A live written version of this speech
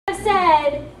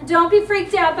said, don't be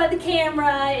freaked out by the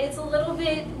camera. It's a little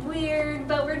bit weird,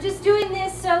 but we're just doing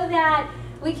this so that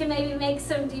we can maybe make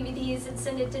some DVDs and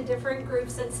send it to different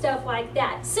groups and stuff like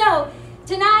that. So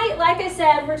tonight, like I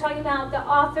said, we're talking about the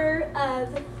author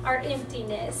of our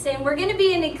Emptiness. And we're going to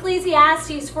be in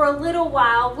Ecclesiastes for a little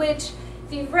while, which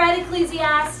if you've read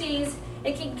Ecclesiastes,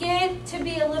 it can get to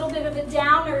be a little bit of a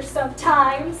downer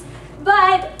sometimes.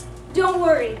 But don't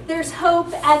worry, there's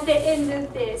hope at the end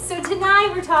of this. So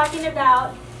tonight we're talking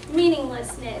about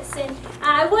meaninglessness. And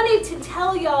I wanted to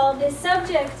tell y'all this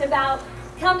subject about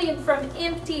coming from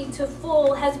empty to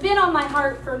full has been on my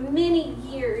heart for many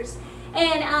years.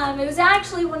 And it was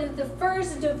actually one of the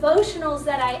first devotionals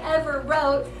that I ever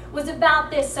wrote was about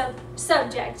this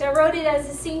subject. I wrote it as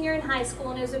a senior in high school,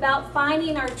 and it was about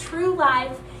finding our true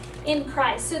life in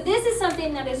Christ. So this is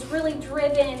something that has really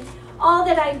driven all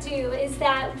that I do, is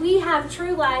that we have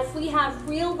true life, we have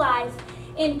real life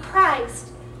in Christ,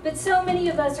 but so many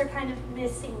of us are kind of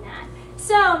missing that.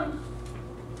 So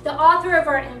the author of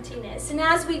our Emptiness. And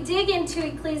as we dig into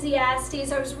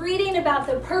Ecclesiastes, I was reading about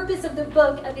the purpose of the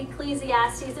book of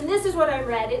Ecclesiastes, and this is what I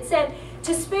read. It said,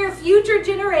 to spare future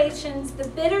generations the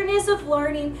bitterness of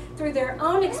learning through their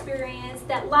own experience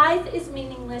that life is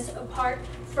meaningless apart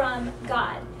from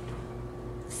God.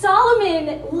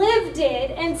 Solomon lived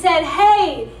it and said,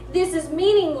 hey, this is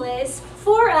meaningless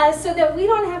for us so that we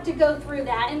don't have to go through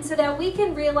that, and so that we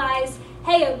can realize,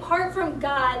 hey, apart from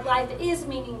God, life is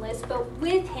meaningless, but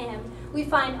with Him, we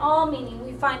find all meaning,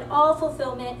 we find all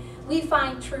fulfillment, we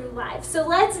find true life. So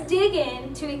let's dig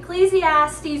into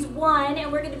Ecclesiastes 1,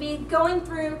 and we're going to be going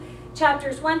through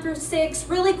chapters 1 through 6.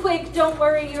 Really quick, don't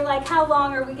worry, you're like, how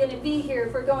long are we going to be here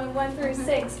if we're going 1 through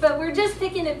 6? But we're just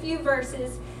picking a few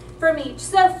verses from each.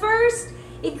 So first,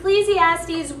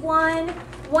 Ecclesiastes 1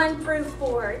 through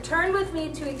 4. Turn with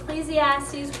me to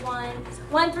Ecclesiastes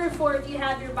 1 through 4 if you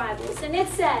have your Bibles. And it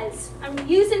says, I'm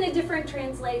using a different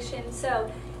translation,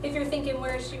 so if you're thinking,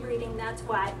 where is she reading, that's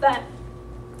why. But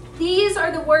these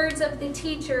are the words of the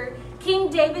teacher, King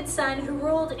David's son, who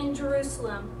ruled in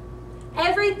Jerusalem.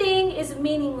 Everything is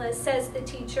meaningless, says the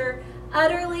teacher,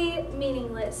 utterly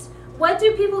meaningless. What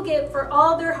do people get for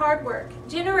all their hard work?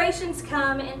 Generations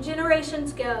come and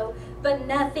generations go, but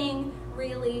nothing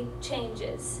really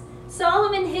changes.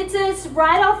 Solomon hits us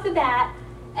right off the bat.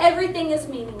 Everything is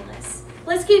meaningless.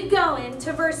 Let's keep going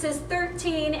to verses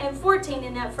 13 and 14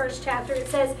 in that first chapter. It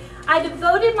says, I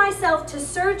devoted myself to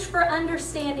search for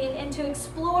understanding and to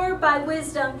explore by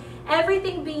wisdom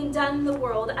everything being done in the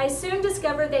world. I soon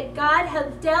discovered that God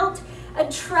had dealt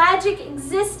a tragic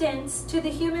existence to the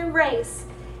human race.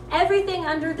 Everything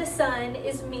under the sun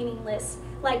is meaningless,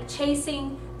 like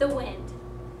chasing the wind.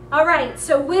 All right,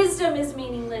 so wisdom is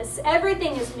meaningless.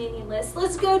 Everything is meaningless.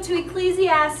 Let's go to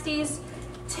Ecclesiastes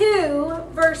 2,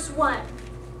 verse 1.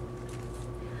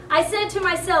 I said to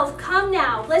myself, come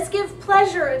now, let's give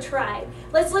pleasure a try.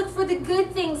 Let's look for the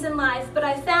good things in life. But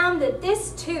I found that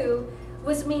this too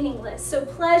was meaningless. So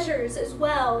pleasures as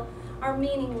well are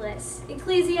meaningless.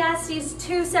 Ecclesiastes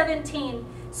 2:17.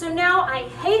 So now I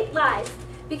hate life,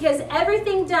 because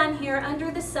everything done here under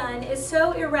the sun is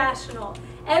so irrational.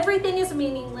 Everything is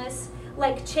meaningless,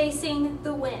 like chasing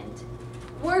the wind.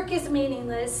 Work is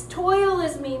meaningless. Toil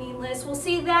is meaningless. We'll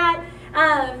see that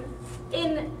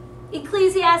in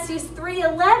Ecclesiastes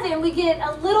 3:11, we get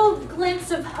a little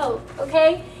glimpse of hope,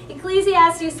 okay?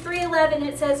 Ecclesiastes 3:11,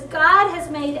 it says, God has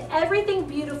made everything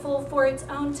beautiful for its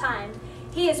own time.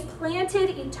 He has planted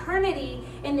eternity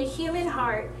in the human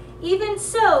heart. Even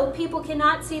so, people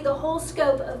cannot see the whole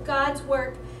scope of God's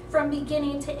work from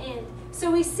beginning to end.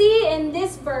 So we see in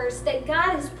this verse that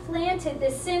God has planted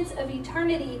this sense of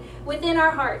eternity within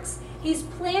our hearts. He's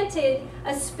planted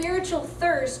a spiritual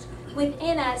thirst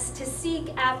within us to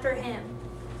seek after Him.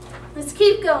 Let's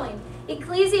keep going.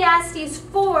 Ecclesiastes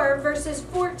 4, verses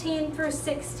 14 through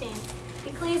 16.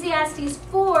 Ecclesiastes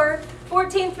 4,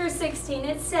 14 through 16,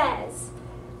 it says,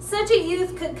 such a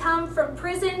youth could come from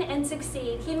prison and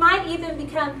succeed. He might even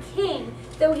become king,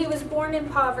 though he was born in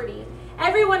poverty.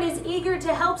 Everyone is eager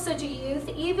to help such a youth,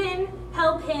 even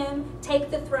help him take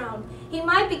the throne. He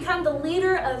might become the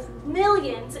leader of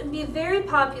millions and be very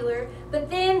popular, but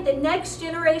then the next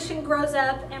generation grows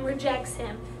up and rejects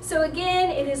him. So again,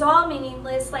 it is all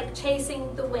meaningless, like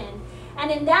chasing the wind. And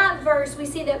in that verse, we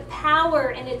see that power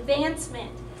and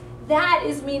advancement, that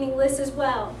is meaningless as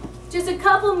well. Just a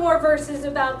couple more verses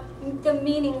about the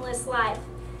meaningless life.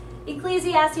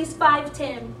 Ecclesiastes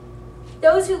 5:10.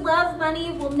 Those who love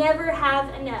money will never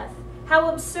have enough. How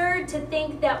absurd to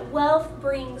think that wealth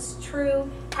brings true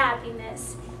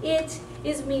happiness. It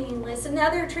is meaningless.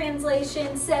 Another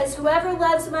translation says, whoever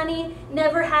loves money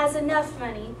never has enough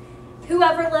money.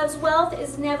 Whoever loves wealth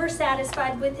is never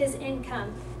satisfied with his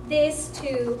income. This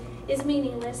too is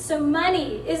meaningless. So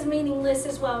money is meaningless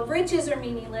as well. Riches are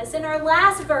meaningless. In our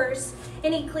last verse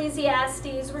in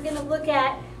Ecclesiastes, we're going to look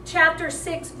at chapter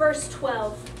 6, verse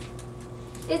 12.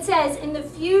 It says, in the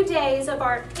few days of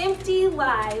our empty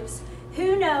lives,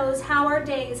 who knows how our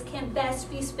days can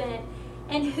best be spent,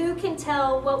 and who can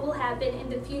tell what will happen in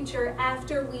the future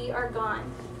after we are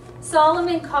gone?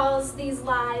 Solomon calls these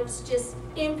lives just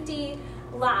empty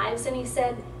lives, and he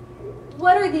said,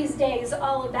 what are these days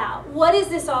all about? What is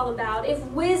this all about? If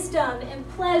wisdom and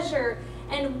pleasure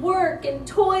and work and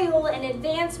toil and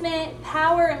advancement,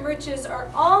 power and riches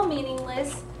are all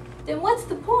meaningless, then what's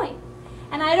the point?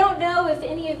 And I don't know if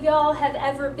any of y'all have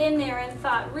ever been there and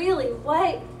thought, really,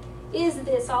 what is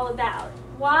this all about?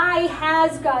 Why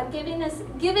has God given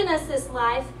us this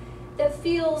life that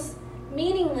feels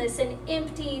meaningless and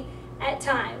empty at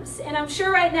times? And I'm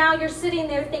sure right now you're sitting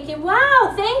there thinking,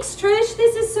 wow, thanks, Trish.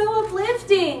 This is so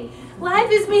uplifting. Life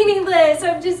is meaningless.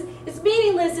 It's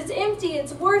meaningless. It's empty.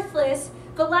 It's worthless.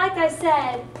 But like I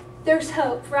said, there's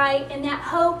hope, right? And that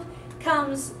hope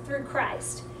comes through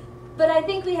Christ. But I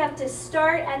think we have to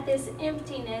start at this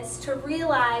emptiness to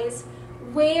realize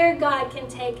where God can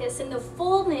take us and the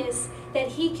fullness that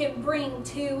he can bring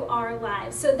to our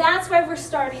lives. So that's why we're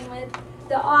starting with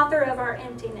the author of our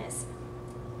emptiness.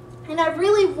 And I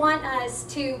really want us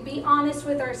to be honest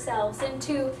with ourselves and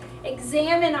to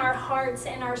examine our hearts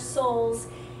and our souls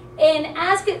and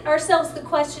ask ourselves the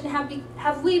question,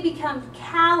 have we become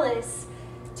callous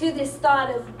to this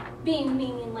thought of being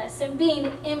meaningless and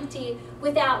being empty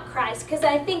without Christ? Because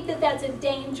I think that that's a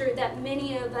danger that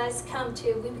many of us come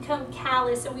to. We become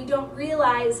callous and we don't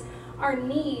realize our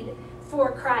need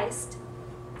for Christ.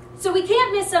 So we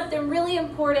can't miss something really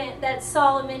important that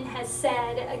Solomon has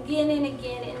said again and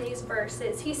again in these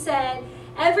verses. He said,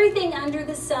 everything under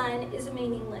the sun is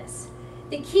meaningless.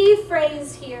 The key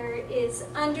phrase here is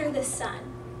under the sun.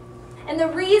 And the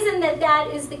reason that that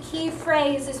is the key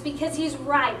phrase is because he's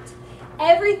right.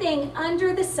 Everything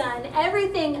under the sun,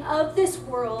 everything of this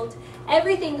world,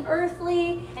 everything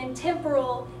earthly and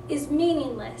temporal is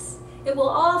meaningless. It will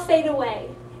all fade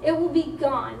away. It will be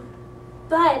gone.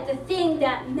 But the thing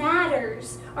that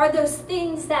matters are those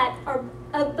things that are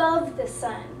above the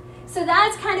sun. So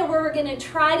that's kind of where we're going to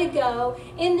try to go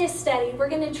in this study. We're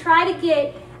going to try to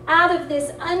get out of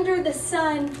this under the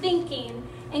sun thinking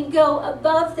and go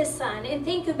above the sun and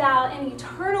think about an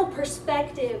eternal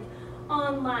perspective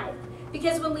on life.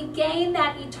 Because when we gain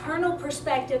that eternal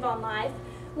perspective on life,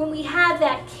 when we have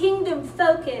that kingdom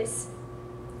focus,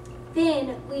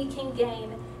 then we can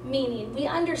gain meaning. We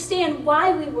understand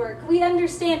why we work. We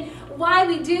understand why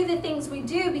we do the things we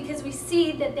do because we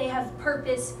see that they have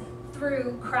purpose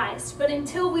through Christ. But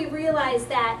until we realize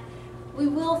that, we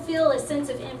will feel a sense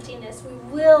of emptiness. We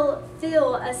will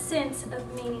feel a sense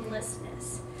of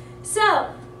meaninglessness.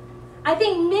 So, I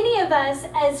think many of us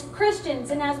as Christians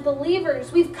and as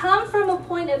believers, we've come from a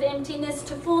point of emptiness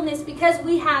to fullness because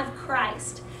we have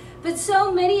Christ. But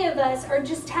so many of us are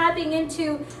just tapping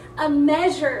into a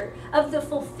measure of the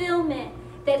fulfillment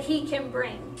that he can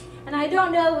bring. And I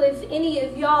don't know if any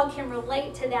of y'all can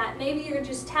relate to that. Maybe you're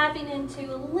just tapping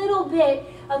into a little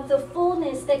bit of the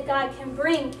fullness that God can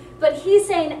bring. But he's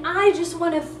saying, I just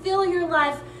want to fill your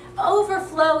life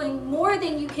overflowing more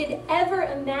than you could ever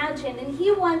imagine. And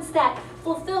he wants that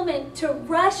fulfillment to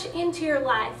rush into your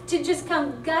life, to just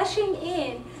come gushing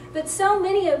in. But so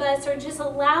many of us are just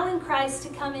allowing Christ to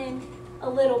come in a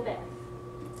little bit.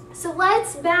 So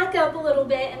let's back up a little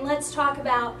bit and let's talk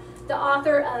about the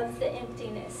author of the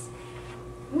emptiness.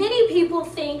 Many people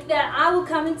think that I will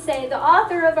come and say the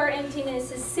author of our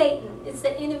emptiness is Satan. It's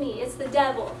the enemy. It's the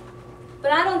devil.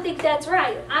 But I don't think that's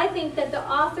right. I think that the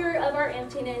author of our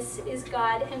emptiness is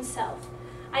God himself.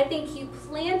 I think he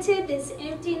planted this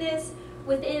emptiness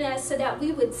within us so that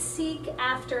we would seek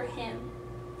after him.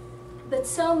 But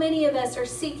so many of us are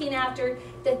seeking after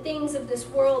the things of this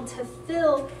world to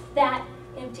fill that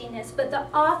emptiness. But the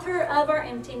author of our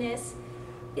emptiness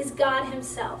is God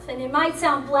himself. And it might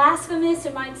sound blasphemous,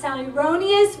 it might sound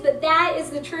erroneous, but that is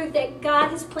the truth, that God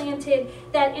has planted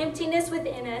that emptiness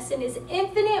within us. In his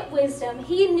infinite wisdom,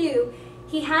 he knew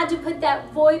he had to put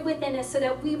that void within us so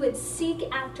that we would seek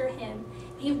after him.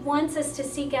 He wants us to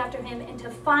seek after him and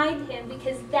to find him,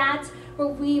 because that's where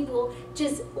we will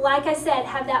just, like I said,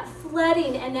 have that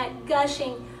flooding and that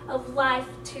gushing of life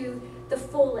to the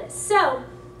fullest. So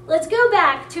let's go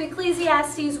back to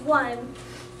Ecclesiastes 1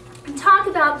 and talk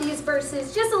about these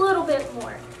verses just a little bit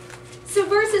more. So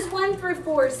verses 1 through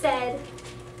 4 said,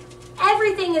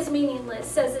 everything is meaningless,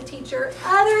 says the teacher,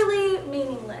 utterly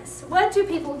meaningless. What do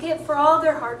people get for all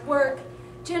their hard work?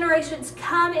 Generations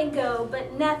come and go,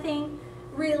 but nothing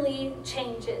really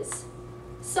changes.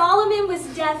 Solomon was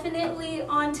definitely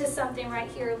onto something right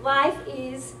here. Life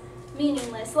is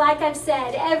meaningless. Like I've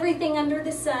said, everything under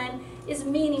the sun is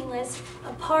meaningless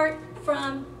apart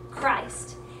from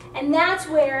Christ. And that's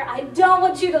where I don't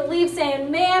want you to leave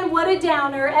saying, man, what a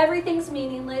downer, everything's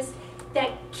meaningless.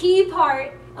 That key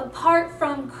part, apart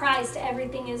from Christ,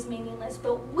 everything is meaningless.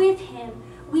 But with him,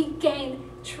 we gain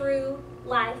true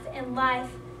life and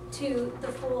life to the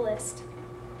fullest.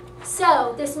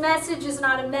 So this message is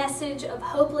not a message of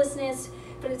hopelessness,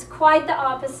 but it's quite the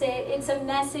opposite. It's a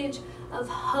message of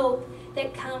hope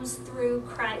that comes through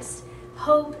Christ.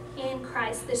 Hope in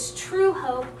Christ. This true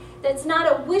hope that's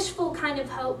not a wishful kind of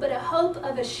hope, but a hope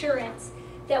of assurance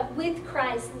that with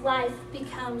Christ, life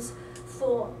becomes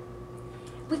full.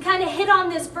 We kind of hit on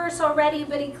this verse already,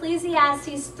 but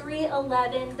Ecclesiastes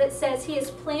 3:11 that says he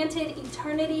has planted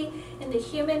eternity in the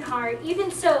human heart. Even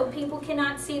so, people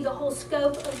cannot see the whole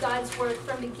scope of God's work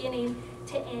from beginning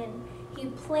to end. He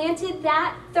planted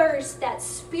that thirst, that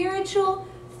spiritual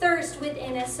thirst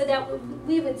within us so that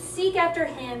we would seek after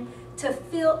him to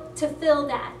fill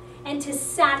that and to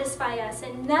satisfy us.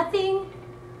 And nothing,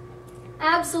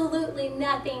 absolutely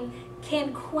nothing,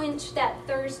 can quench that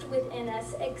thirst within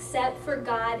us except for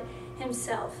God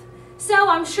himself. So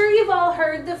I'm sure you've all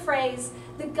heard the phrase,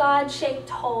 the God-shaped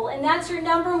hole. And that's your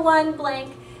number one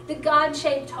blank, the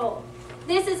God-shaped hole.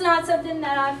 This is not something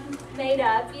that I've made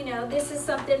up. You know, this is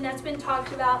something that's been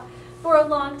talked about for a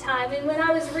long time. And when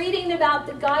I was reading about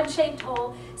the God-shaped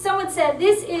hole, someone said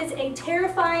this is a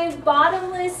terrifying,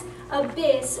 bottomless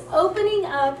abyss opening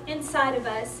up inside of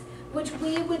us, which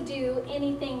we would do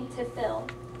anything to fill.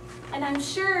 And I'm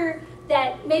sure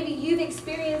that maybe you've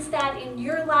experienced that in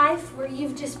your life where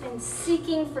you've just been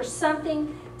seeking for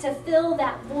something to fill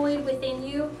that void within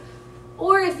you.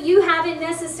 Or if you haven't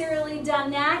necessarily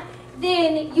done that,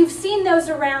 then you've seen those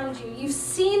around you. You've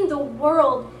seen the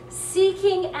world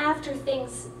seeking after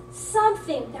things,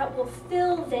 something that will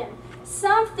fill them,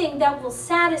 something that will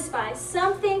satisfy,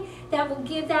 something that will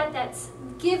give them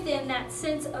that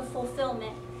sense of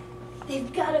fulfillment.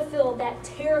 They've got to fill that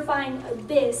terrifying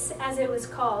abyss, as it was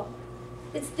called.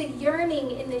 It's the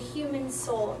yearning in the human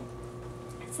soul.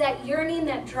 It's that yearning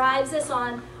that drives us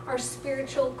on our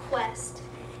spiritual quest.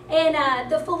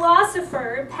 And the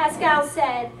philosopher Pascal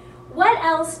said, what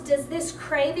else does this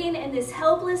craving and this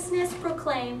helplessness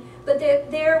proclaim but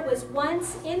that there was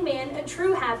once in man a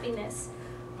true happiness,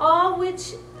 of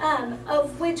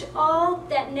which all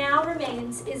that now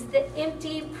remains is the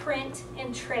empty print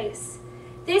and trace.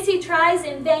 This he tries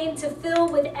in vain to fill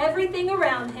with everything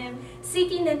around him,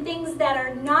 seeking in things that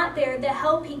are not there the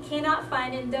help he cannot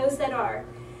find in those that are.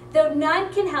 Though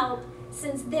none can help,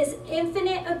 since this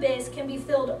infinite abyss can be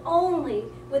filled only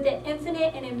with an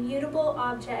infinite and immutable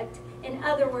object, in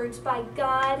other words, by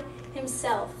God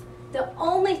himself. The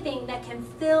only thing that can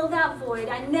fill that void,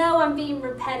 I know I'm being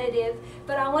repetitive,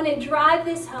 but I want to drive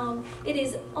this home. It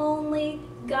is only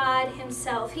God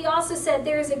himself. He also said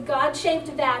there is a God-shaped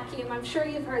vacuum, I'm sure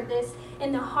you've heard this,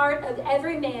 in the heart of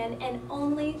every man, and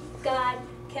only God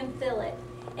can fill it.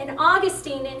 And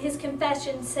Augustine in his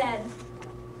confession said,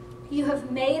 you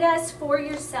have made us for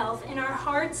yourself, and our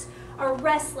hearts are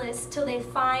restless till they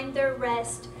find their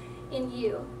rest in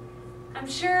you. I'm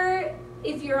sure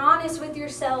if you're honest with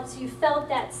yourselves, you felt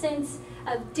that sense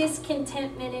of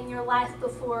discontentment in your life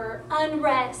before,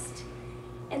 unrest.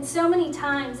 And so many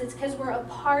times it's because we're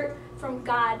apart from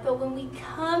God. But when we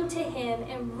come to him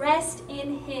and rest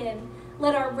in him,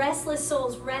 let our restless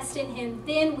souls rest in him,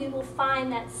 then we will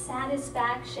find that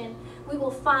satisfaction. We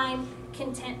will find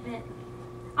contentment.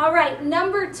 All right,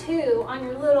 number 2 on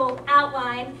your little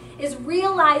outline is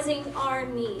realizing our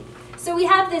need. So we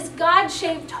have this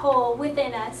God-shaped hole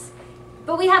within us,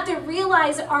 but we have to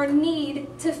realize our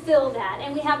need to fill that.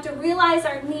 And we have to realize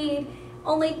our need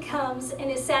only comes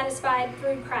and is satisfied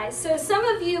through Christ. So some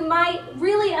of you might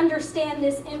really understand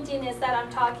this emptiness that I'm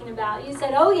talking about. You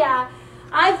said, oh yeah,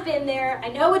 I've been there. I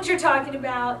know what you're talking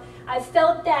about. I've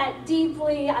felt that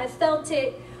deeply. I've felt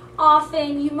it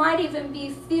often. You might even be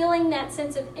feeling that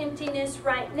sense of emptiness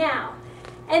right now.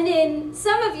 And then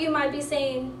some of you might be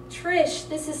saying, Trish,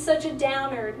 this is such a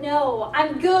downer. No,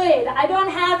 I'm good. I don't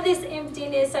have this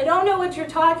emptiness. I don't know what you're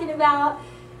talking about.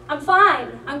 I'm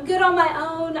fine. I'm good on my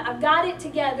own. I've got it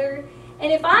together.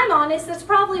 And if I'm honest, that's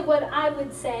probably what I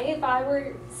would say if I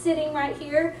were sitting right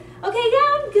here. Okay,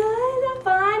 yeah, I'm good. I'm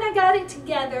fine. I got it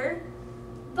together.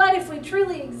 But if we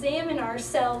truly examine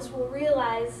ourselves, we'll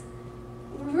realize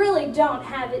we really don't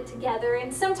have it together.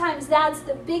 And sometimes that's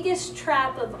the biggest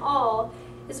trap of all,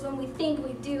 is when we think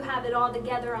we do have it all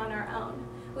together on our own.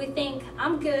 We think,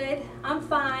 I'm good, I'm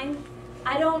fine,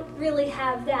 I don't really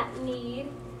have that need.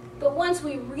 But once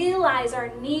we realize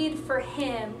our need for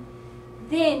him,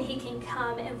 then he can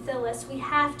come and fill us. We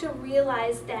have to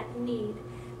realize that need.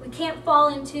 We can't fall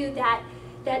into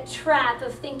that trap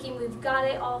of thinking we've got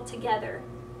it all together.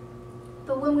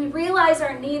 But when we realize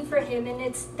our need for him, and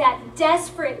it's that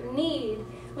desperate need,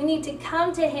 we need to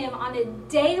come to him on a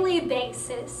daily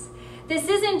basis. This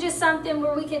isn't just something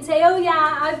where we can say, oh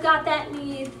yeah, I've got that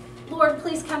need. Lord,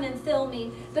 please come and fill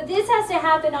me. But this has to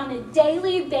happen on a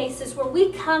daily basis where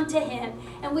we come to him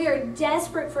and we are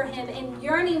desperate for him and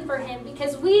yearning for him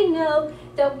because we know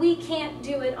that we can't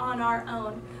do it on our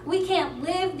own. We can't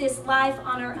live this life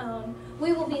on our own.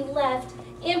 We will be left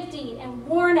empty and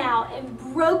worn out and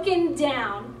broken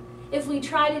down if we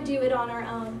try to do it on our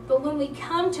own. But when we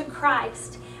come to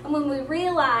Christ and when we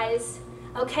realize,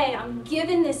 okay, I'm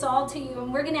giving this all to you,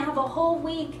 and we're going to have a whole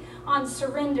week on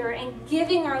surrender and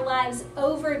giving our lives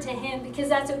over to him, because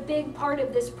that's a big part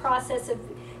of this process of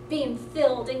being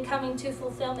filled and coming to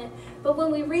fulfillment. But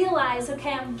when we realize,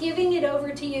 okay, I'm giving it over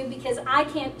to you because I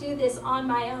can't do this on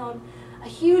my own, a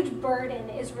huge burden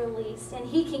is released, and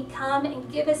he can come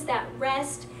and give us that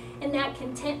rest and that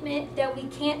contentment that we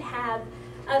can't have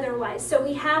otherwise. So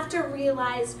we have to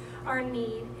realize our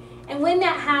need. And when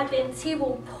that happens, he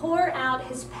will pour out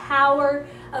his power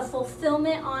of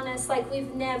fulfillment on us like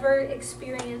we've never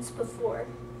experienced before.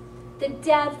 The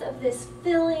depth of this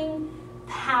filling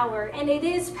power, and it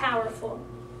is powerful.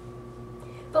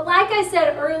 But like I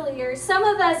said earlier, some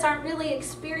of us aren't really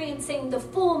experiencing the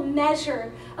full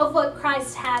measure of what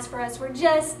Christ has for us. We're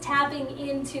just tapping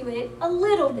into it a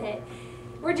little bit.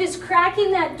 We're just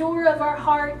cracking that door of our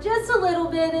heart just a little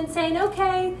bit and saying,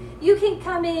 okay, you can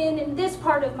come in this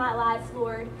part of my life,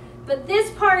 Lord. But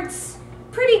this part's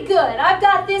pretty good. I've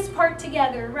got this part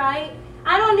together, right?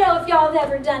 I don't know if y'all have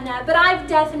ever done that, but I've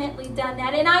definitely done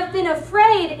that. And I've been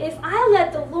afraid if I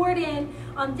let the Lord in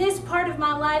on this part of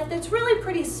my life that's really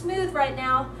pretty smooth right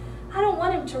now, I don't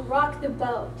want him to rock the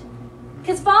boat.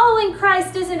 Because following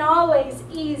Christ isn't always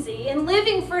easy, and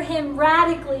living for him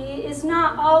radically is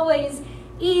not always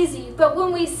easy. But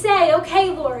when we say, okay,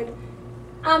 Lord,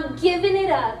 I'm giving it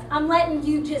up, I'm letting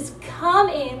you just come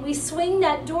in, we swing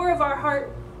that door of our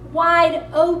heart wide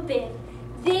open,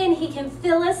 then he can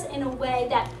fill us in a way,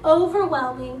 that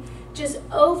overwhelming, just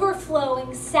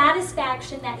overflowing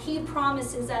satisfaction that he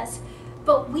promises us.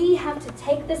 But we have to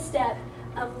take the step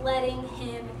of letting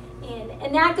him in.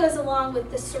 And that goes along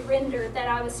with the surrender that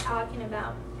I was talking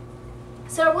about.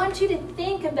 So I want you to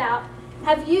think about,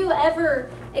 have you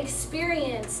ever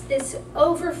experienced this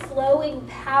overflowing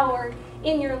power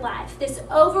in your life, this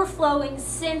overflowing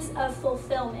sense of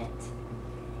fulfillment?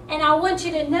 And I want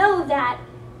you to know that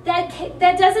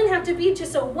doesn't have to be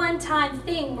just a one-time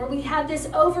thing where we have this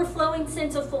overflowing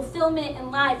sense of fulfillment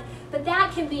in life, but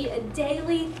that can be a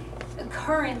daily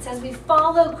occurrence as we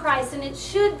follow Christ. And it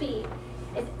should be,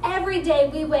 if every day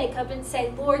we wake up and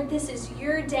say, Lord, this is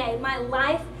your day, my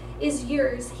life is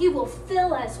yours, he will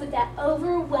fill us with that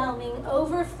overwhelming,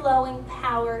 overflowing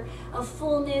power of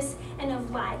fullness and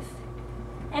of life.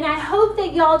 And I hope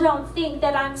that y'all don't think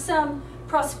that I'm some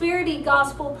prosperity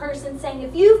gospel person saying,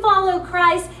 if you follow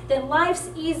Christ, then life's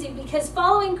easy, because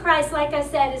following Christ, like I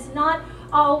said, is not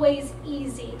always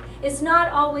easy. It's not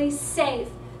always safe.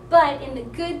 But in the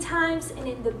good times and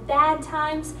in the bad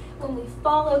times, when we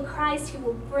follow Christ, he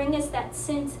will bring us that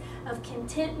sense of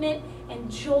contentment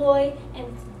and joy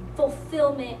and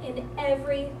fulfillment in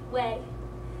every way.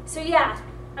 So yeah,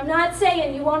 I'm not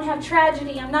saying you won't have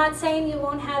tragedy. I'm not saying you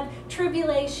won't have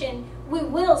tribulation. We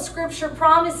will. Scripture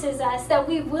promises us that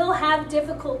we will have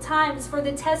difficult times for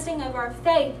the testing of our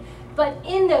faith. But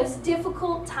in those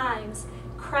difficult times,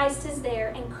 Christ is there,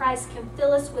 and Christ can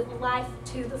fill us with life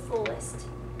to the fullest.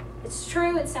 It's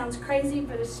true. It sounds crazy,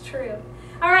 but it's true.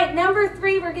 All right, number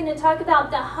 3, we're going to talk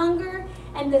about the hunger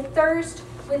and the thirst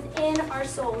within our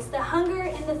souls. The hunger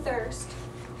and the thirst.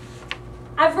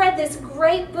 I've read this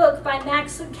great book by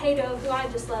Max Lucado, who I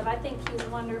just love. I think he's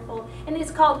wonderful. And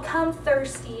it's called Come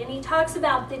Thirsty. And he talks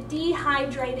about the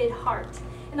dehydrated heart.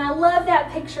 And I love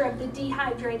that picture of the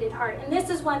dehydrated heart. And this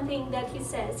is one thing that he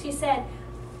says. He said,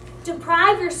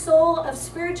 deprive your soul of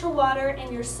spiritual water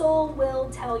and your soul will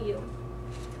tell you.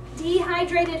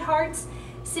 Dehydrated hearts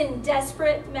send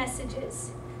desperate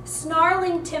messages.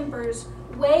 Snarling tempers,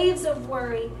 waves of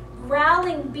worry,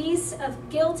 growling beasts of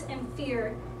guilt and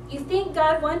fear. You think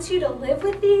God wants you to live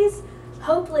with these?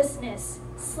 Hopelessness,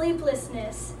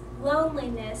 sleeplessness,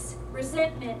 loneliness,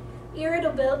 resentment,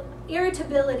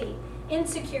 irritability,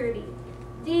 insecurity.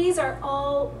 These are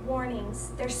all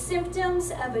warnings. They're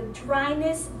symptoms of a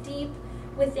dryness deep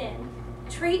within.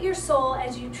 Treat your soul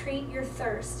as you treat your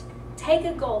thirst. Take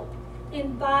a gulp.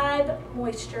 Imbibe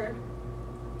moisture.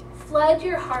 Flood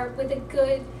your heart with a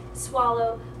good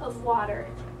swallow of water.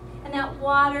 And that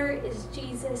water is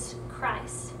Jesus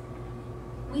Christ.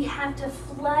 We have to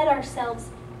flood ourselves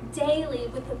daily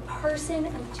with the person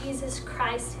of Jesus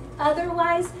Christ.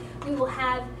 Otherwise, we will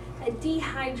have a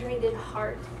dehydrated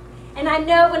heart. And I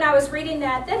know when I was reading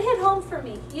that hit home for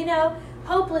me. You know,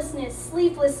 hopelessness,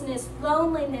 sleeplessness,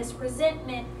 loneliness,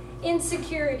 resentment,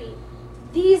 insecurity.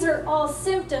 These are all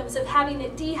symptoms of having a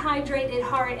dehydrated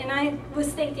heart. And I was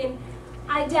thinking,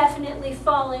 I definitely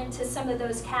fall into some of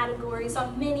those categories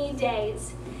on many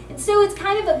days. And so it's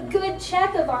kind of a good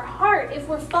check of our heart if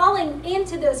we're falling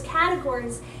into those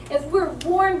categories, if we're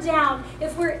worn down,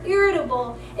 if we're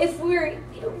irritable, if we're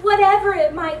whatever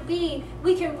it might be,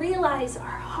 we can realize our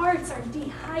hearts are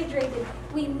dehydrated.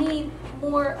 We need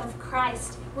more of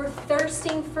Christ. We're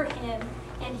thirsting for him,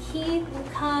 and he will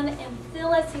come and fill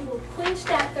us. He will quench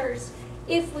that thirst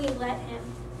if we let him.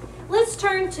 Let's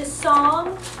turn to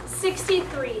Psalm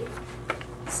 63.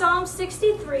 Psalm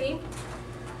 63.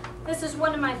 This is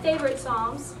one of my favorite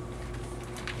Psalms.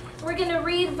 We're going to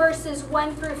read verses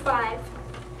 1 through 5.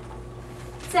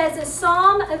 It says, a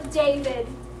Psalm of David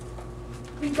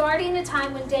regarding a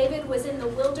time when David was in the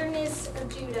wilderness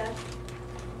of Judah.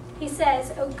 He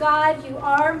says, O God, you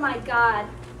are my God.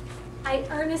 I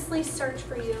earnestly search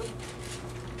for you.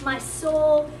 My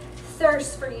soul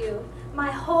thirsts for you. My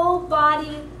whole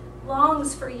body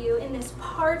longs for you in this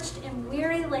parched and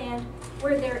weary land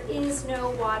where there is no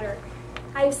water.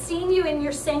 I have seen you in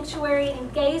your sanctuary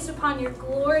and gazed upon your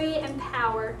glory and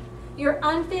power. Your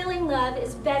unfailing love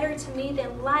is better to me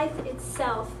than life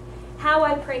itself. How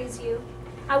I praise you.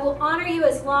 I will honor you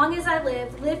as long as I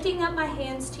live, lifting up my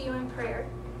hands to you in prayer.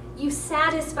 You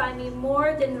satisfy me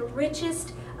more than the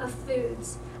richest of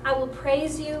foods. I will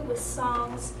praise you with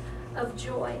songs of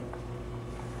joy.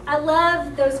 I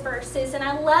love those verses, and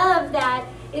I love that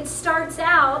it starts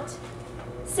out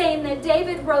saying that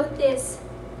David wrote this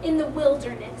in the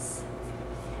wilderness.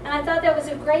 And I thought that was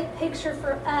a great picture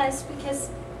for us, because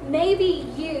maybe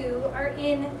you are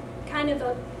in kind of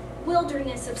a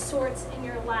wilderness of sorts in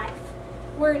your life,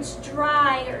 where it's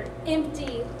dry or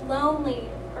empty, lonely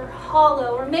or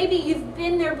hollow, or maybe you've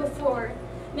been there before.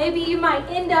 Maybe you might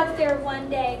end up there one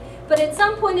day, but at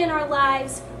some point in our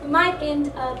lives, we might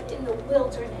end up in the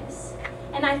wilderness.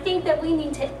 And I think that we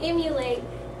need to emulate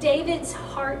David's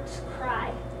heart's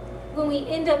cry when we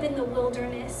end up in the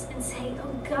wilderness and say,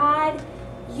 oh God,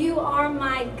 you are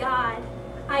my God.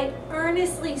 I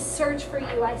earnestly search for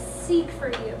you. I seek for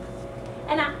you.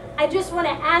 And I just want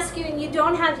to ask you, and you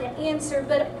don't have to answer,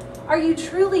 but are you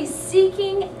truly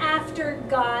seeking after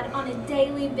God on a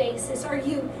daily basis? Are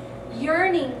you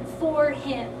yearning for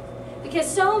him? Because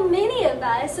so many of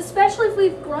us, especially if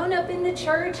we've grown up in the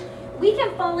church, we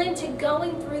can fall into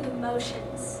going through the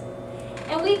motions.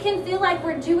 And we can feel like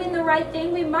we're doing the right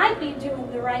thing. We might be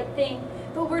doing the right thing,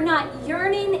 but we're not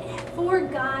yearning for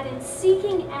God and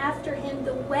seeking after him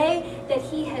the way that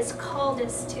he has called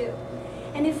us to.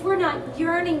 And if we're not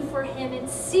yearning for him and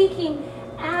seeking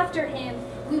after him,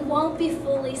 we won't be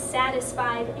fully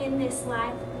satisfied in this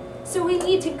life. So we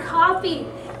need to copy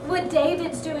what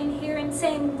David's doing here and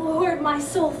saying, Lord, my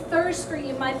soul thirsts for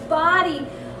you. My body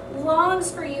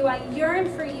longs for you. I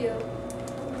yearn for you.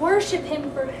 Worship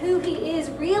him for who he is.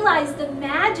 Realize the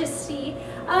majesty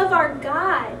of our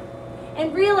God.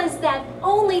 And realize that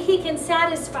only he can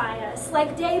satisfy us.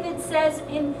 Like David says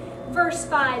in verse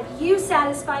 5, you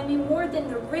satisfy me more than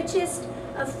the richest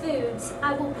of foods.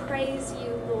 I will praise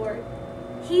you, Lord.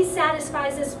 He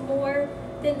satisfies us more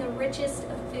than the richest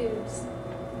of foods.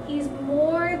 He's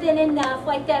more than enough.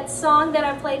 Like that song that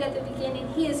I played at the beginning,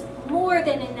 he is more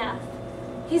than enough.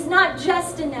 He's not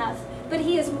just enough, but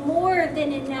he is more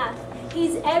than enough.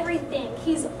 He's everything.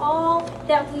 He's all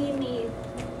that we need.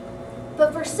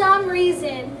 But for some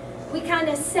reason, we kind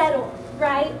of settle,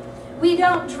 right? We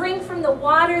don't drink from the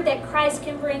water that Christ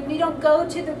can bring. We don't go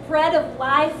to the bread of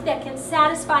life that can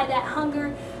satisfy that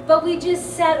hunger, but we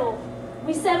just settle.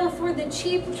 We settle for the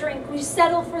cheap drink. We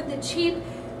settle for the cheap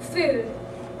food.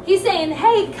 He's saying,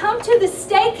 hey, come to the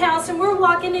steakhouse, and we're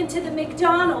walking into the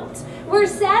McDonald's. We're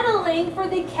settling for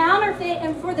the counterfeit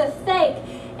and for the fake.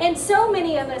 And so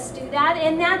many of us do that,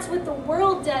 and that's what the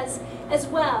world does as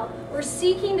well. We're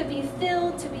seeking to be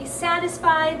filled, to be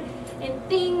satisfied in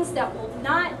things that will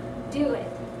not do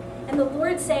it. And the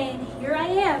Lord's saying, here I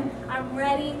am. I'm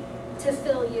ready to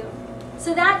fill you.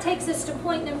 So that takes us to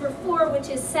point number 4, which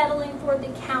is settling for the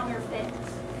counterfeit.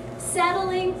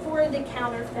 Settling for the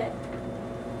counterfeit.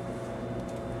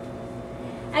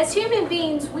 As human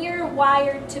beings, we're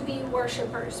wired to be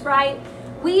worshipers, right?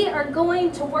 we are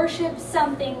going to worship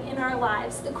something in our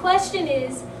lives. The question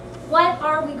is, what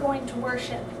are we going to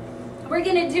worship? We're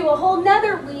going to do a whole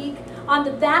nother week on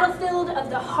the battlefield of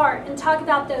the heart and talk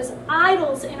about those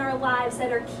idols in our lives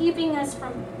that are keeping us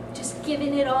from just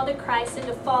giving it all to Christ and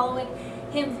to following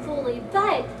Him fully.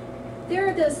 But there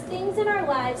are those things in our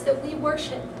lives that we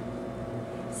worship.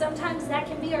 Sometimes that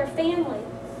can be our family.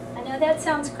 I know that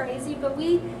sounds crazy, but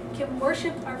we can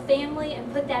worship our family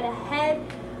and put that ahead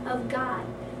of God.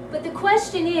 But the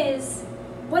question is,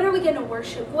 what are we going to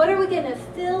worship? What are we going to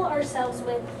fill ourselves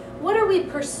with? What are we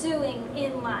pursuing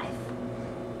in life?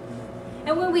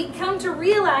 And when we come to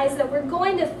realize that we're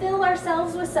going to fill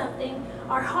ourselves with something,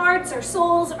 our hearts, our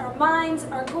souls, our minds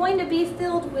are going to be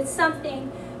filled with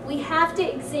something, we have to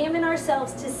examine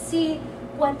ourselves to see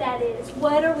what that is.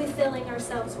 What are we filling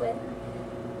ourselves with?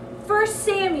 1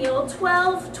 Samuel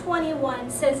 12:21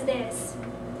 says this,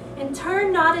 "And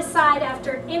turn not aside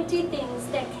after empty things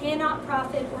that cannot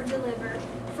profit or deliver,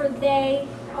 for they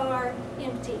are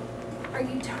empty." Are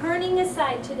you turning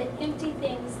aside to the empty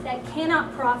things that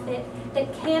cannot profit,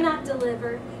 that cannot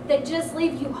deliver, that just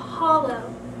leave you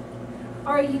hollow?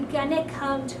 Or are you going to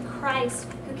come to Christ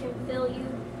who can fill you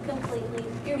completely?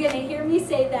 You're going to hear me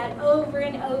say that over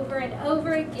and over and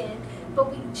over again. But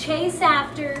we chase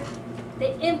after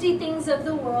the empty things of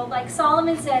the world. Like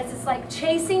Solomon says, it's like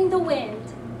chasing the wind.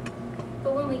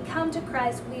 But when we come to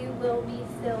Christ, we will be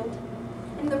filled.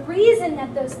 And the reason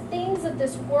that those things of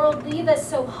this world leave us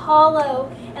so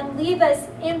hollow and leave us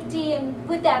empty and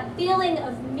with that feeling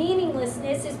of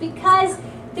meaninglessness is because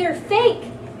they're fake.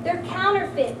 They're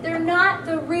counterfeit. They're not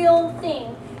the real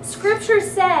thing. Scripture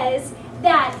says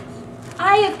that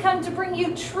I have come to bring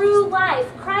you true life.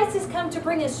 Christ has come to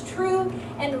bring us true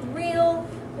and real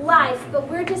life. But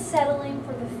we're just settling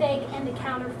for the fake and the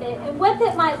counterfeit. And what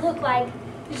that might look like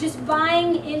is just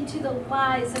buying into the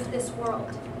lies of this world.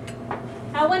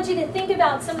 I want you to think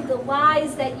about some of the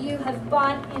lies that you have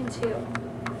bought into.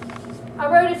 I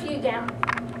wrote a few down.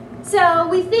 So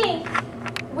we think,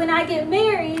 when I get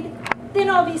married, then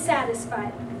I'll be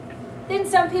satisfied. Then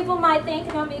some people might think,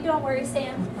 and I mean, don't worry,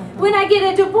 Sam. When I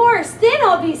get a divorce, then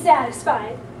I'll be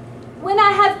satisfied. When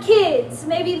I have kids,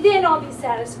 maybe then I'll be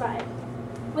satisfied.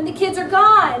 When the kids are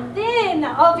gone, then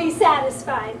I'll be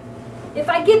satisfied. If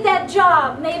I get that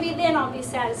job, maybe then I'll be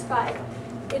satisfied.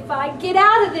 If I get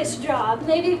out of this job,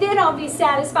 maybe then I'll be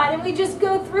satisfied. And we just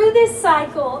go through this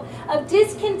cycle of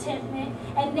discontentment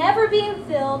and never being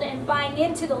filled and buying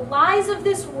into the lies of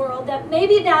this world that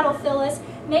maybe that'll fill us,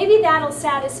 maybe that'll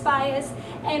satisfy us,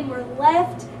 and we're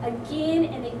left again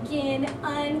and again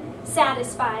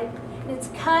unsatisfied. And it's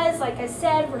because, like I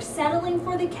said, we're settling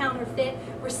for the counterfeit.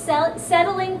 We're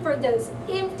settling for those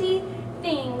empty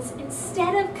things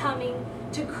instead of coming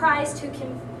to Christ who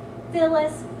can fill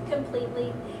us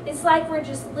completely. It's like we're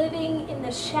just living in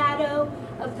the shadow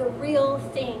of the real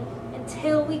thing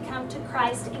until we come to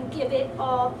Christ and give it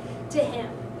all to Him.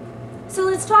 So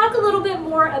let's talk a little bit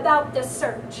more about the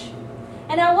search.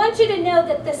 And I want you to know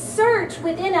that the search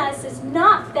within us is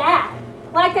not bad.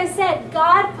 Like I said,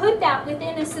 God put that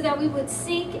within us so that we would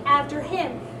seek after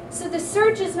Him. So the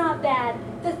search is not bad.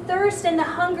 The thirst and the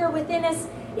hunger within us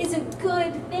is a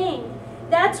good thing.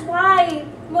 That's why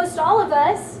most all of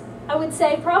us, I would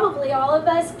say probably all of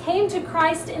us, came to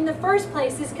Christ in the first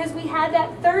place, is because we had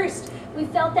that thirst. We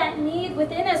felt that need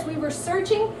within us. We were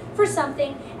searching for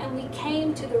something, and we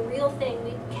came to the real thing.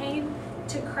 We came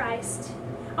to Christ.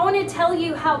 I want to tell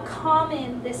you how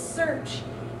common this search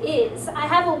is. I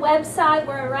have a website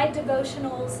where I write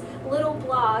devotionals, little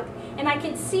blog, and I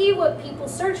can see what people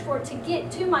search for to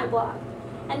get to my blog.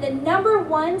 And the number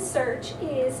one search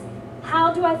is,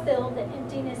 how do I fill the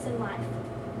emptiness in life?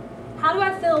 How do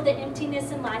I fill the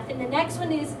emptiness in life? And the next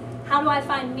one is, how do I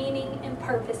find meaning and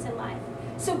purpose in life?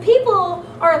 So people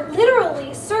are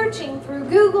literally searching through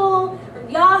Google or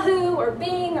Yahoo or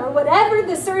Bing or whatever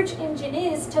the search engine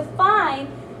is to find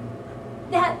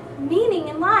that meaning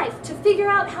in life, to figure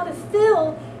out how to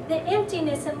fill the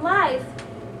emptiness in life.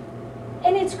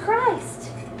 And it's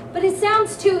Christ. But it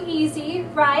sounds too easy,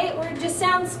 right? Or it just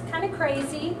sounds kind of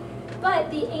crazy. But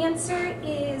the answer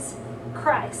is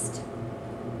Christ.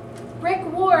 Rick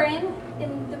Warren,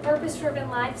 in The Purpose-Driven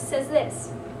Life, says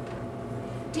this: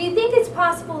 do you think it's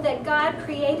possible that God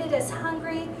created us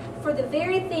hungry for the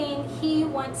very thing He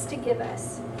wants to give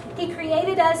us? He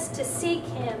created us to seek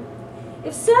Him.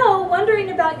 If so,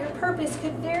 wondering about your purpose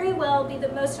could very well be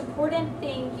the most important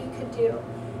thing you could do.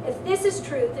 If this is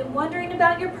true, then wondering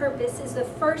about your purpose is the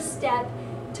first step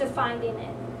to finding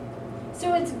it.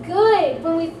 So it's good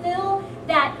when we feel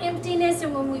that emptiness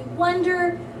and when we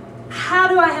wonder, how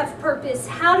do I have purpose?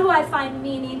 How do I find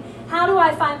meaning? How do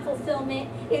I find fulfillment?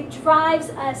 It drives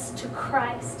us to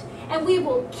Christ. And we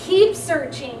will keep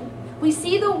searching. We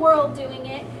see the world doing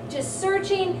it, just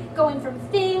searching, going from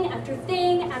thing after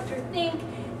thing after thing,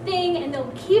 and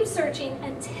they'll keep searching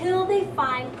until they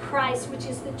find Christ, which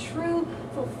is the true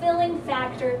fulfilling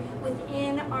factor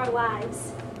within our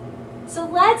lives. So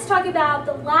let's talk about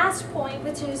the last point,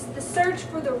 which is the search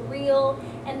for the real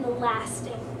and the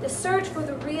lasting. The search for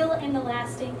the real and the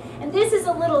lasting. And this is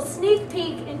a little sneak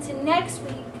peek into next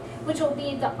week, which will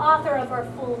be the author of our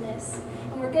fullness.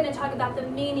 And we're going to talk about the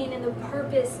meaning and the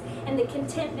purpose and the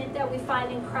contentment that we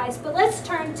find in Christ. But let's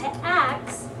turn to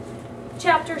Acts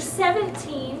chapter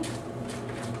 17.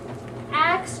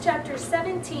 Acts chapter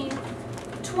 17,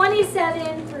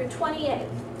 27 through 28.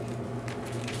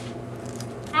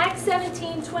 Acts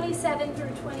 17, 27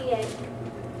 through 28.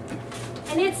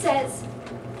 And it says,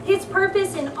 his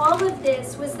purpose in all of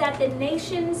this was that the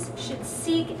nations should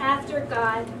seek after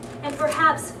God and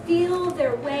perhaps feel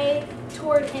their way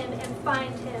toward him and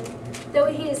find him,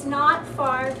 though he is not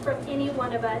far from any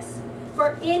one of us.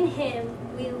 For in him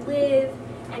we live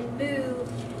and move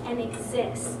and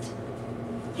exist.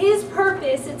 His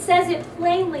purpose, it says it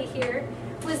plainly here,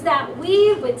 was that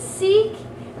we would seek,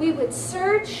 we would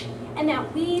search, and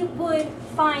that we would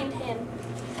find him.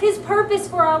 His purpose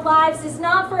for our lives is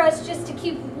not for us just to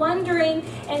keep wondering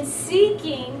and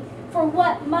seeking for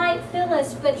what might fill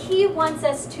us, but he wants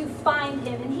us to find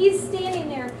him. And he's standing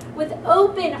there with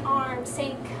open arms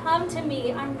saying, come to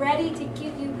me, I'm ready to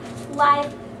give you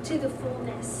life to the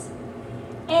fullness.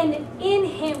 And in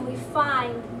him we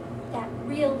find that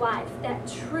real life, that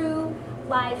true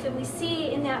life. And we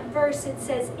see in that verse it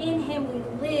says, in him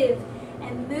we live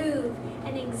and move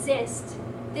and exist.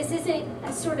 This isn't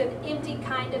a sort of empty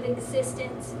kind of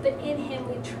existence, but in him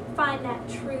we find that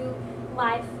true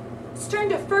life. Let's turn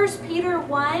to 1 Peter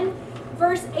 1,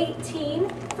 verse 18.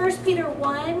 1 Peter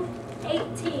 1,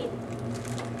 18.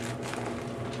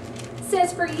 It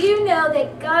says, for you know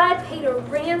that God paid a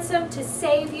ransom to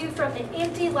save you from the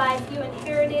empty life you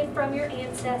inherited from your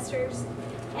ancestors.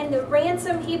 And the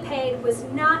ransom he paid was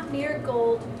not mere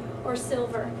gold or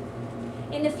silver.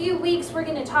 In a few weeks, we're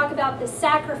going to talk about the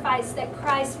sacrifice that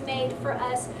Christ made for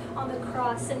us on the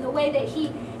cross and the way that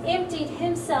he emptied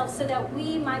himself so that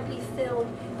we might be filled.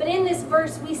 But in this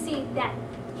verse, we see that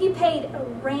he paid a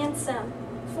ransom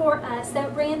for us.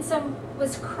 That ransom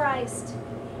was Christ.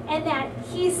 And that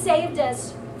he saved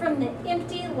us from the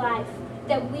empty life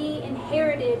that we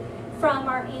inherited from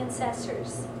our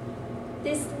ancestors.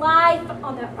 This life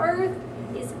on the earth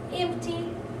is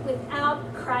empty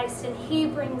without Christ, and he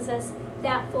brings us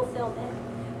that fulfillment.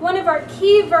 One of our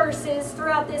key verses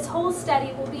throughout this whole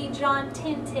study will be John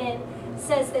 10:10. It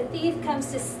says, the thief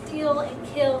comes to steal and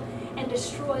kill and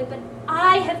destroy, but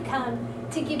I have come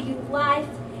to give you life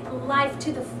and life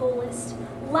to the fullest,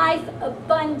 life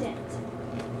abundant,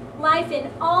 life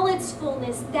in all its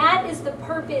fullness. That is the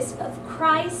purpose of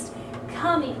Christ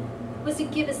coming, was to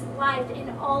give us life in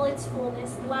all its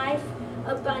fullness, life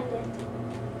abundant.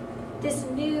 This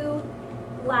new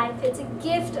life. It's a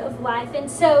gift of life. And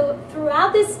so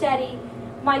throughout this study,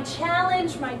 my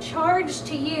challenge, my charge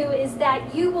to you is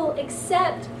that you will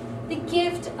accept the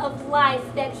gift of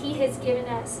life that he has given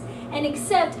us and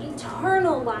accept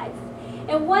eternal life.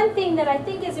 And one thing that I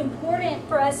think is important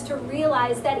for us to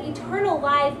realize, that eternal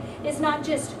life is not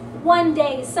just one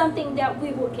day, something that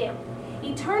we will get.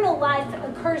 Eternal life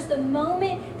occurs the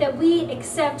moment that we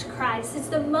accept Christ. It's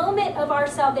the moment of our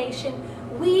salvation.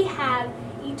 We have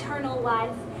eternal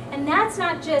life. And that's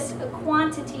not just a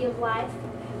quantity of life,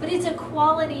 but it's a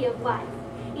quality of life.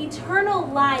 Eternal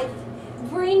life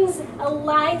brings a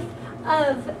life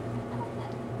of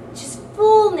just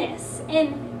fullness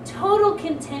and total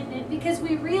contentment, because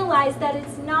we realize that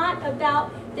it's not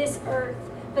about this earth,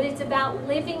 but it's about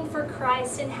living for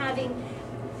Christ and having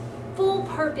full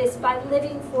purpose by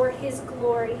living for his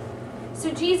glory. So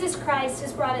Jesus Christ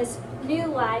has brought us new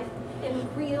life and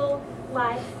real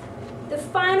life. The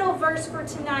final verse for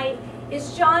tonight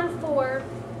is John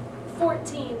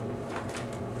 4:14.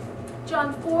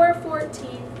 John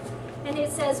 4:14. And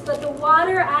it says, but the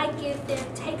water I give them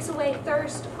takes away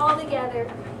thirst altogether.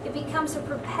 It becomes a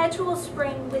perpetual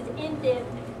spring within them,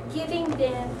 giving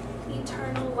them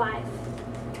eternal life.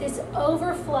 This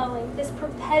overflowing, this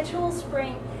perpetual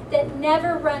spring that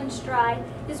never runs dry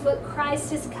is what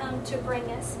Christ has come to bring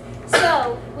us.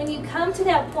 So when you come to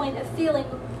that point of feeling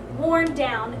worn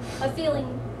down, of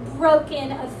feeling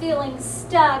broken, of feeling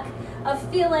stuck, of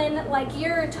feeling like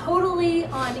you're totally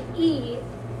on E,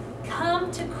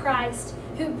 come to Christ,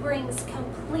 who brings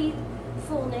complete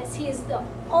fullness. He is the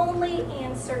only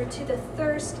answer to the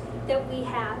thirst that we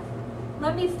have.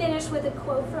 Let me finish with a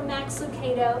quote from Max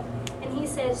Lucado, and he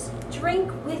says,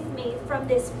 "Drink with me from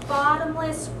this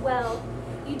bottomless well.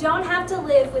 You don't have to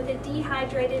live with a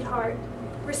dehydrated heart.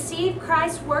 Receive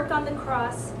Christ's work on the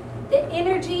cross, the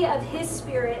energy of His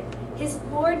Spirit, His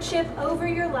lordship over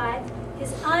your life,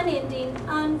 His unending,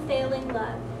 unfailing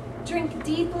love. Drink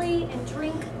deeply and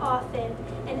drink often,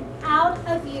 and out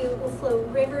of you will flow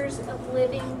rivers of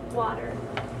living water."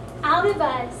 Out of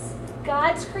us,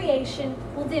 God's creation,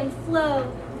 will then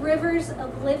flow rivers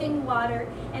of living water,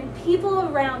 and people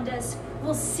around us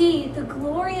will see the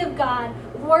glory of God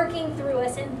working through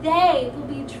us, and they will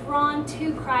be drawn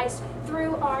to Christ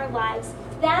through our lives.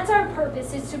 That's our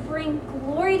purpose, is to bring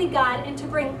glory to God and to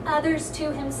bring others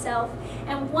to Himself.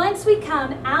 And once we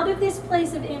come out of this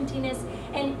place of emptiness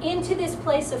and into this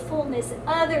place of fullness,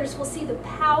 others will see the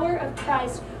power of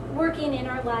Christ working in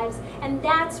our lives. And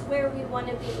that's where we want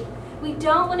to be. We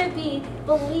don't want to be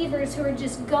believers who are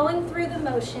just going through the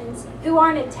motions, who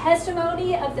aren't a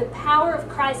testimony of the power of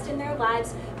Christ in their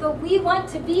lives, but we want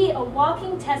to be a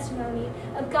walking testimony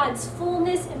of God's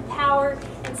fullness and power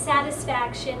and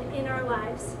satisfaction in our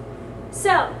lives.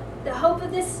 So, the hope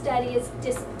of this study is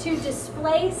to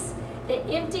displace the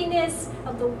emptiness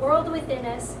of the world within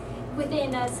us,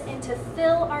 and to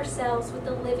fill ourselves with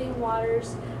the living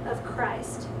waters of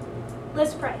Christ.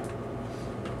 Let's pray.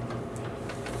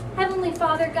 Heavenly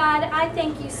Father God, I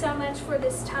thank you so much for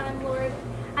this time, Lord.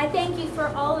 I thank you for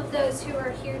all of those who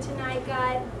are here tonight,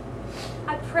 God.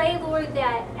 I pray, Lord,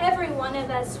 that every one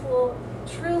of us will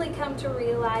truly come to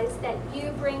realize that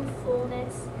you bring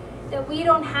fullness, that we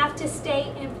don't have to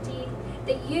stay empty,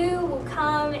 that you will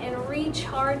come and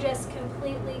recharge us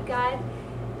completely, God.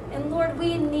 And Lord,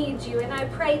 we need you, and I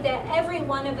pray that every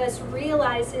one of us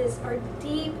realizes our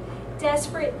deep,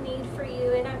 desperate need for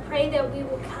you, and I pray that we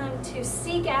will come to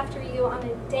seek after you on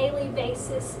a daily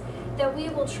basis, that we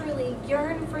will truly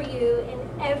yearn for you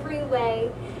in every way,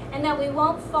 and that we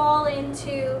won't fall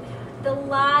into the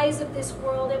lies of this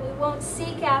world, and we won't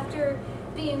seek after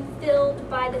being filled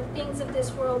by the things of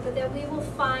this world, but that we will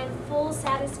find full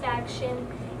satisfaction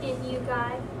in you,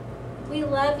 God. We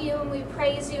love you and we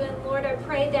praise you, and Lord, I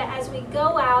pray that as we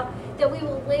go out, that we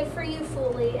will live for you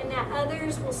fully, and that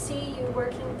others will see you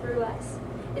working through us.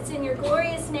 It's in your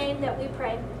glorious name that we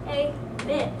pray.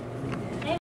 Amen.